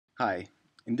Hi,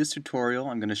 in this tutorial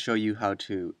I'm going to show you how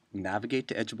to navigate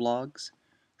to Edublogs,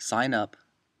 sign up,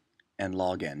 and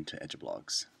log in to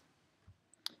Edublogs.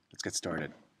 Let's get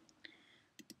started.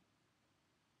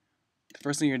 The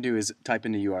first thing you're going to do is type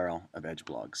in the URL of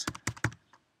Edublogs,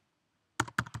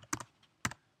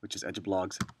 which is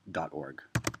edublogs.org.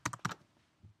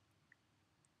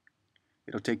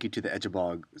 It'll take you to the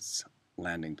Edublogs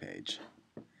landing page.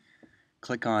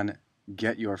 Click on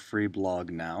Get Your Free Blog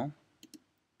Now.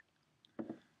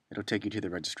 It'll take you to the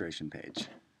registration page.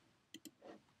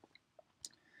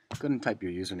 Go ahead and type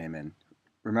your username in.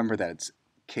 Remember that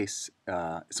it's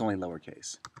only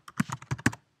lowercase.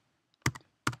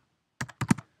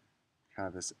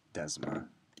 Travis Desma.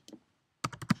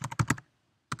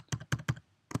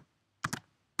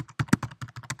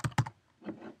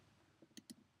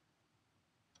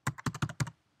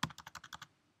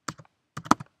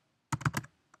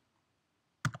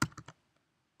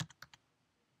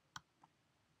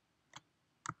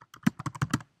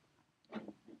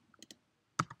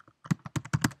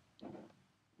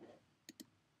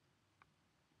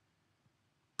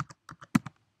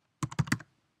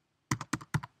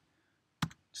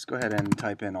 Just go ahead and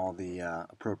type in all the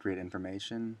appropriate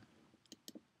information.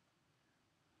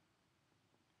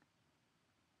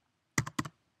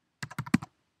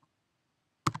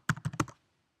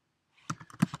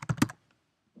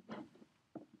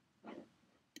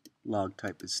 Log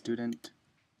type is student.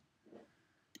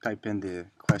 Type in the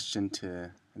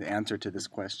answer to this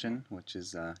question, which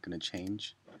is going to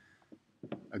change.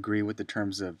 Agree with the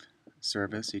terms of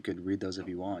service. You could read those if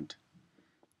you want.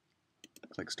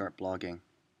 Click Start Blogging.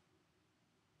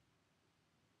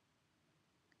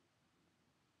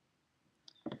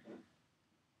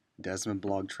 Desmond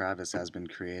blog Travis has been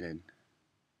created.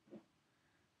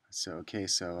 So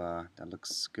that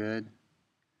looks good.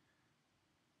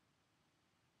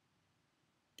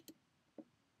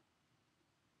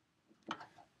 Go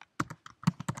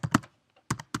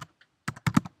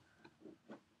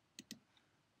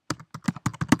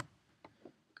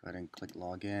ahead and click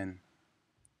Login.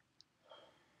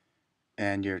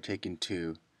 And you're taken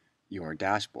to your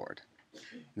dashboard.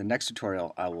 In the next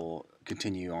tutorial, I will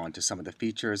continue on to some of the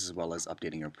features as well as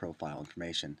updating your profile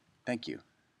information. Thank you.